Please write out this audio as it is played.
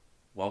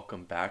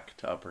Welcome back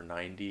to Upper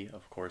 90.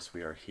 Of course,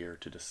 we are here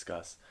to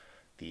discuss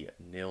the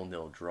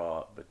nil-nil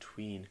draw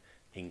between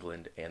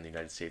England and the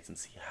United States and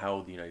see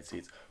how the United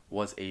States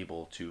was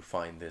able to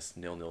find this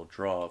nil-nil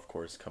draw, of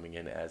course, coming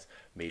in as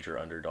major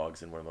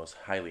underdogs in one of the most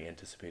highly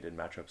anticipated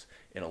matchups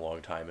in a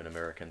long time in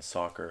American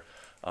soccer.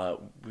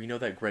 We know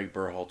that Greg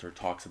Berhalter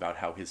talks about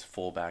how his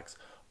fullbacks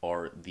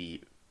are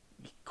the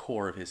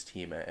core of his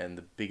team and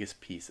the biggest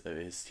piece of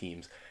his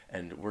teams,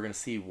 and we're going to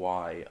see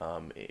why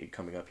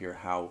coming up here,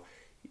 how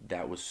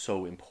that was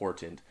so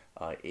important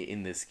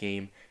in this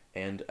game.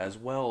 And as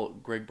well,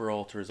 Greg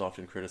Berhalter is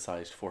often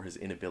criticized for his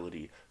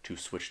inability to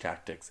switch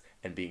tactics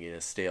and being in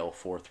a stale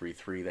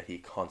 4-3-3 that he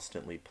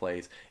constantly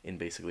plays in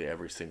basically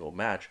every single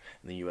match.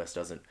 And the U.S.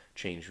 doesn't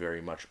change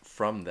very much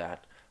from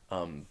that.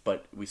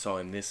 But we saw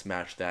in this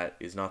match that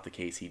is not the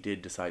case. He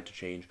did decide to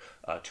change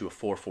to a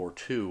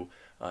 4-4-2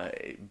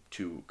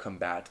 to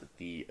combat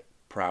the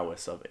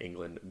prowess of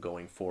England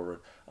going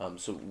forward.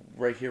 So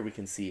right here we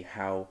can see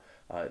how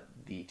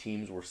the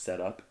teams were set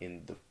up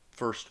in the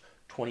first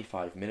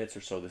 25 minutes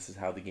or so. This is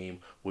how the game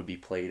would be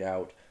played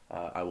out.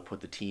 I will put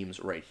the teams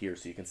right here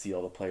so you can see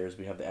all the players.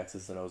 We have the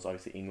X's and O's,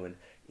 obviously England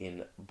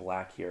in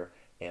black here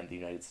and the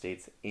United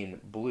States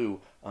in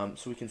blue.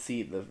 So we can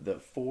see the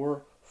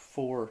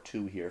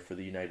 4-4-2 here for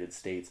the United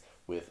States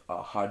with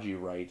Haji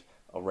Wright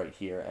right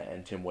here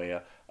and Tim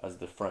Weah as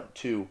the front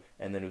two.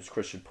 And then it was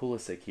Christian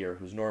Pulisic here,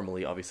 who's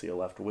normally obviously a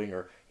left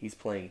winger. He's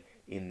playing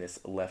in this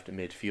left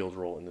midfield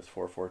role in this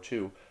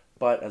 4-4-2.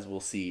 But as we'll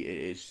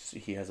see,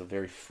 he has a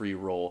very free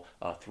role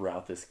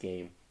throughout this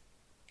game.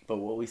 But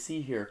what we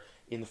see here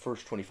in the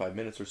first 25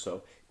 minutes or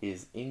so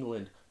is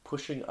England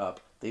pushing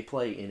up. They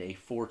play in a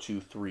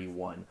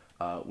 4-2-3-1,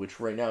 which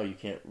right now you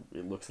can't.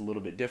 It looks a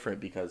little bit different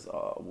because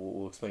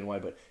we'll explain why.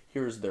 But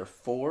here's their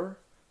 4,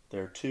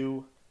 their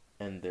 2,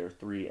 and their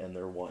 3, and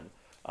their 1.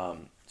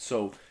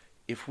 So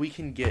if we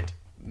can get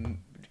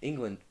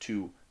England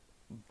to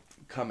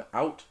come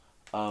out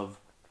of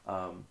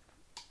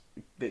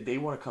they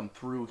want to come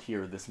through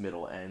here this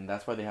middle, and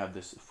that's why they have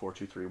this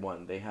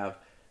 4-2-3-1. They have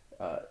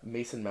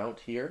Mason Mount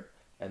here,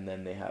 and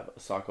then they have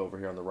Saka over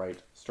here on the right,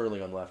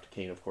 Sterling on the left,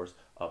 Kane of course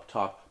up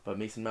top. But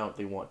Mason Mount,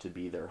 they want to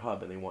be their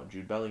hub, and they want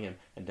Jude Bellingham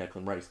and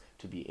Declan Rice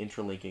to be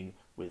interlinking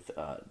with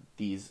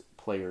these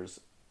players,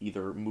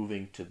 either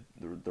moving to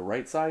the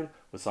right side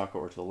with Saka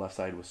or to the left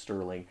side with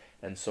Sterling.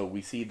 And so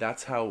we see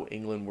that's how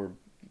England were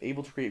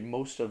able to create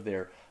most of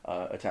their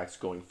attacks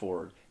going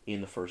forward in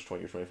the first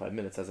 20 or 25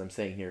 minutes. As I'm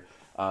saying here,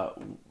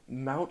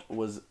 Mount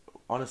was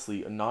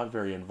honestly not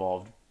very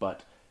involved,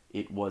 but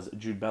it was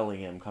Jude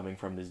Bellingham coming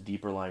from this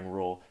deeper lying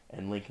role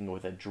and linking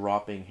with a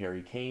dropping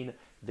Harry Kane.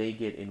 They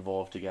get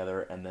involved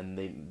together, and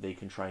then they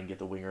can try and get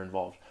the winger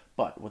involved.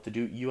 But what the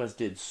U.S.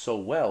 did so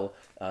well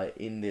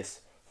in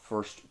this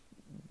first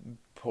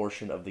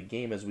portion of the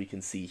game, as we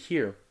can see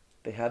here,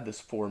 they had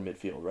this 4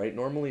 midfield, right?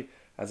 Normally,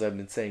 as I've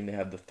been saying, they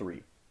have the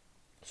 3.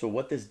 So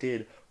what this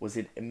did was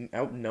it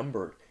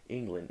outnumbered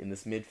England in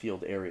this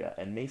midfield area,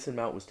 and Mason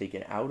Mount was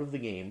taken out of the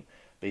game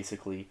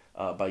basically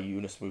by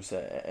Yunus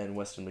Musa and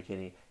Weston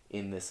McKennie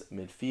in this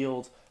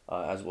midfield,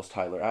 as was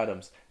Tyler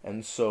Adams.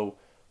 And so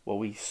what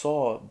we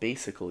saw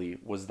basically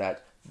was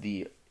that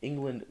the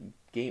England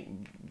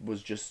game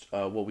was just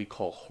what we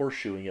call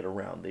horseshoeing it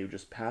around. They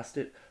just passed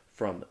it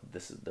from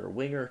this is their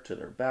winger to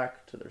their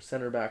back to their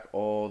center back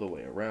all the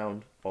way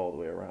around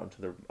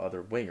to their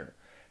other winger.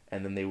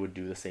 And then they would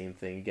do the same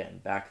thing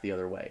again, back the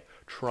other way,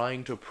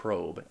 trying to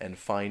probe and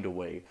find a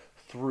way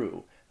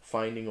through,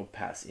 finding a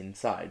pass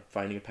inside,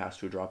 finding a pass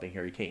to a dropping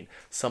Harry Kane,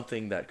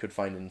 something that could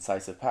find an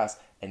incisive pass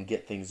and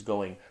get things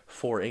going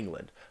for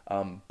England.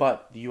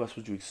 But the U.S.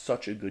 was doing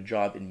such a good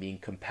job in being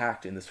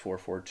compact in this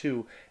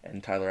 4-4-2,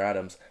 and Tyler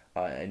Adams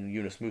and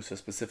Yunus Musa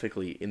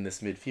specifically in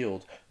this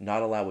midfield,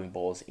 not allowing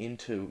balls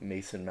into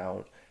Mason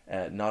Mount,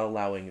 not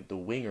allowing the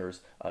wingers,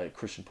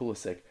 Christian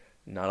Pulisic,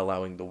 not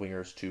allowing the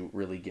wingers to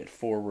really get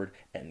forward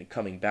and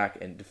coming back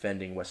and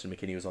defending. Weston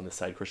McKennie was on this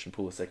side, Christian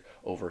Pulisic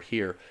over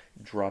here,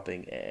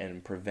 dropping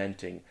and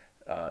preventing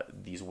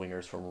these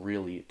wingers from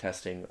really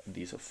testing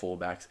these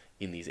fullbacks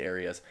in these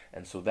areas.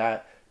 And so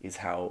that is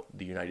how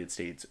the United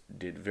States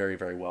did very,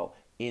 very well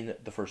in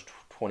the first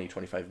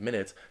 20-25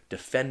 minutes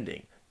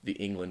defending the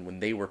England when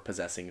they were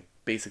possessing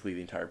basically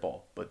the entire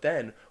ball. But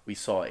then we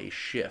saw a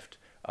shift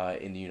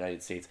in the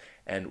United States,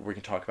 and we're going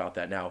to talk about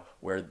that now,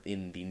 where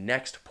in the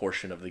next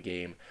portion of the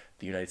game,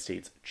 the United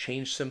States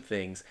changed some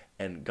things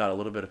and got a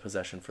little bit of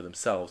possession for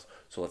themselves.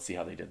 So let's see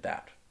how they did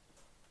that.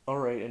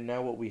 Alright, and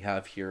now what we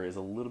have here is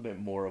a little bit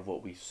more of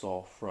what we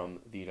saw from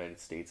the United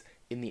States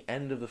in the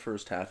end of the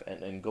first half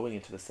and going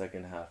into the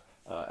second half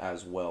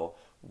as well.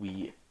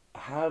 We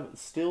have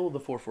still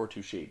the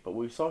 4-4-2 shape, but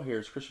what we saw here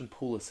is Christian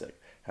Pulisic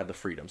had the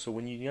freedom. So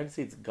when the United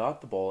States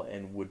got the ball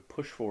and would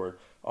push forward,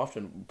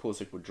 often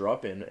Pulisic would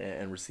drop in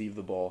and receive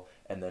the ball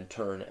and then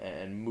turn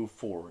and move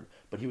forward.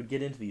 But he would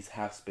get into these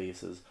half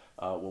spaces,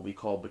 what we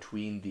call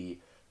between the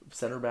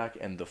center back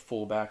and the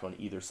full back on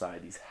either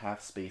side, these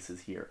half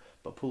spaces here.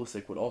 but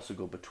Pulisic would also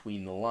go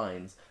between the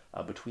lines,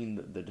 between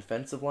the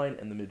defensive line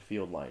and the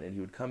midfield line, and he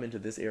would come into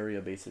this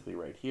area basically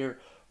right here,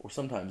 or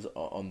sometimes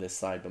on this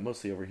side, but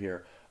mostly over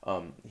here.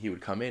 He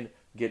would come in,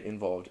 get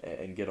involved,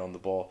 and get on the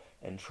ball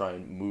and try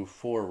and move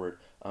forward.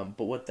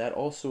 But what that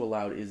also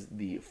allowed is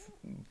the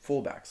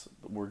fullbacks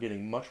were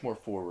getting much more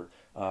forward.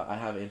 I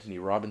have Anthony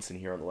Robinson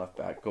here on the left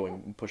back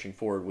pushing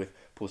forward with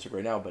Pulisic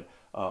right now, but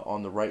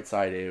on the right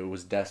side it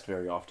was Dest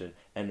very often,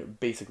 and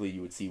basically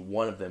you would see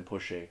one of them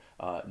pushing,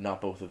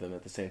 not both of them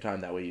at the same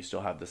time. That way you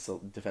still have the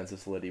defensive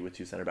solidity with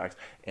two center backs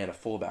and a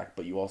fullback,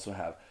 but you also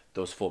have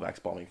those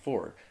fullbacks bombing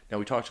forward. Now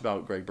we talked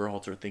about Greg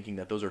Berhalter thinking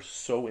that those are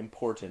so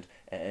important,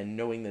 and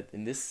knowing that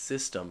in this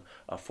system,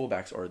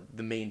 fullbacks are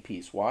the main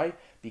piece. Why?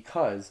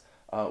 Because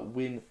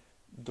when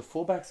the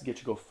fullbacks get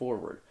to go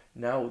forward,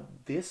 now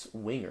this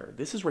winger,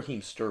 this is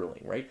Raheem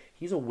Sterling, right?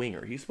 He's a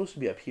winger. He's supposed to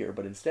be up here,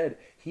 but instead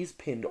he's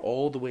pinned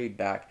all the way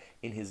back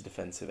in his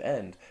defensive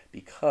end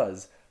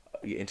because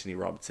Anthony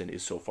Robinson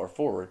is so far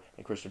forward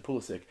and Christian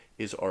Pulisic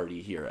is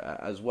already here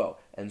as well.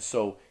 And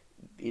so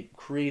it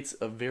creates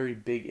a very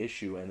big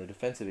issue and a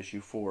defensive issue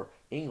for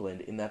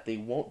England in that they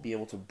won't be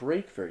able to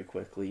break very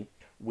quickly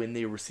when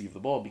they receive the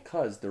ball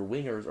because their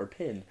wingers are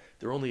pinned.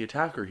 Their only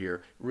attacker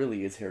here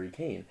really is Harry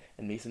Kane,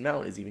 and Mason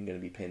Mount is even going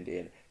to be pinned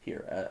in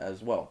here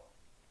as well.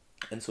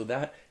 And so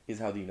that is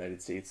how the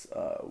United States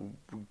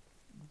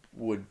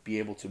would be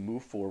able to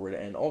move forward,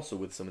 and also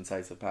with some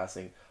incisive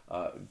passing,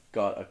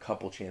 got a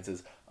couple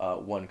chances,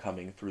 one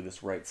coming through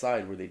this right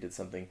side where they did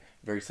something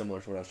very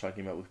similar to what I was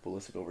talking about with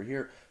Pulisic over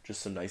here,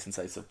 just some nice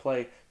incisive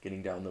play,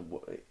 getting down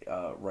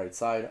the right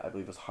side. I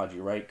believe it was Haji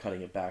Wright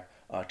cutting it back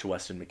to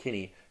Weston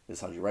McKennie. This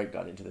Haji Wright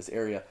got into this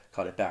area,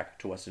 caught it back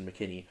to Weston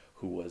McKennie,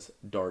 who was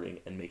darting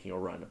and making a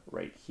run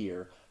right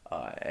here,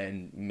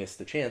 and missed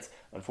the chance,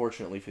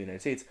 unfortunately, for the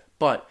United States.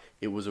 But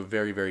it was a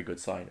very, very good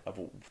sign of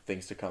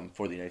things to come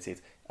for the United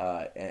States,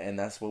 and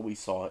that's what we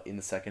saw in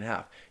the second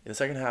half. In the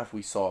second half,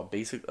 we saw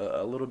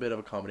a little bit of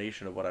a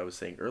combination of what I was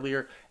saying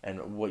earlier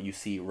and what you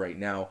see right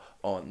now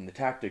on the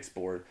tactics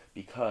board,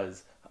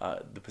 because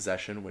the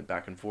possession went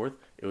back and forth.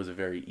 It was a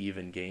very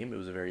even game. It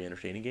was a very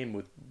entertaining game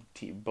with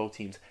both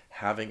teams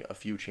having a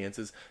few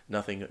chances.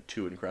 Nothing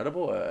too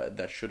incredible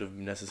that should have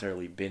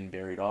necessarily been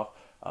buried off.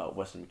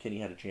 Weston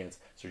McKennie had a chance.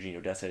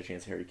 Sergiño Dest had a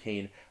chance. Harry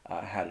Kane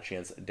had a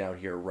chance down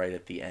here right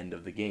at the end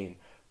of the game.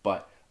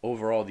 But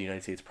overall, the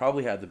United States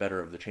probably had the better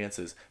of the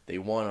chances. They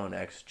won on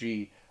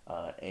XG,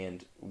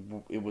 and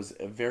it was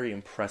very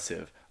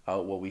impressive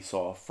what we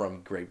saw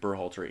from Greg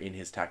Berhalter in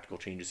his tactical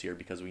changes here,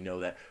 because we know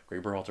that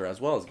Greg Berhalter, as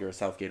well as Gareth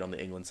Southgate on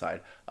the England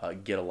side,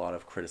 get a lot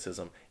of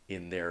criticism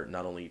in their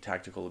not only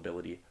tactical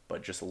ability,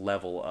 but just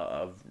level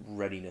of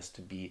readiness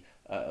to be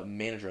a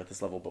manager at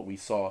this level. But we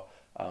saw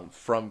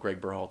from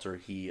Greg Berhalter,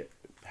 he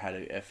had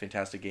a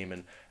fantastic game,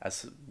 and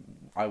as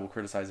I will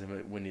criticize him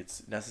when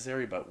it's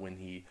necessary, but when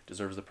he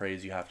deserves the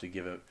praise, you have to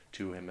give it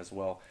to him as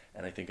well.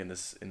 And I think in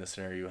this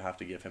scenario, you have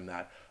to give him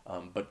that.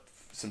 But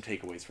some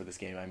takeaways for this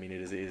game. I mean,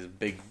 it is a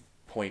big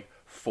point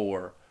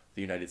for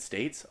the United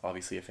States.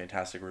 Obviously, a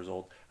fantastic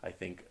result. I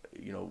think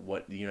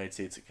what the United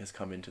States has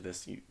come into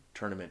this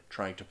tournament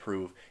trying to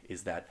prove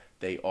is that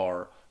they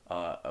are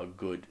a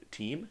good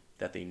team,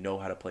 that they know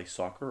how to play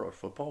soccer or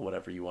football,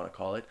 whatever you want to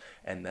call it,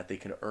 and that they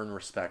can earn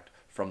respect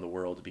from the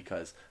world,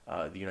 because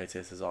the United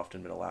States has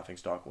often been a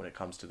laughingstock when it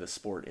comes to this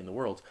sport in the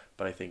world.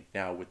 But I think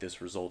now with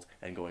this result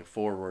and going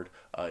forward,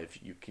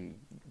 if you can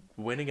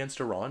win against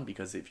Iran,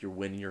 because if you're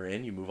winning, you're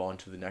in, you move on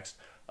to the next,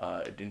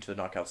 into the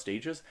knockout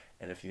stages,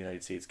 and if the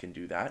United States can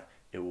do that,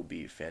 it will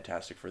be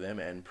fantastic for them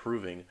and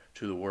proving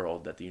to the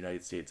world that the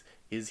United States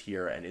is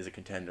here and is a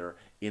contender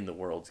in the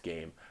world's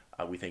game.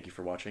 We thank you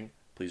for watching.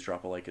 Please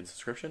drop a like and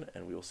subscription,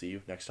 and we will see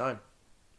you next time.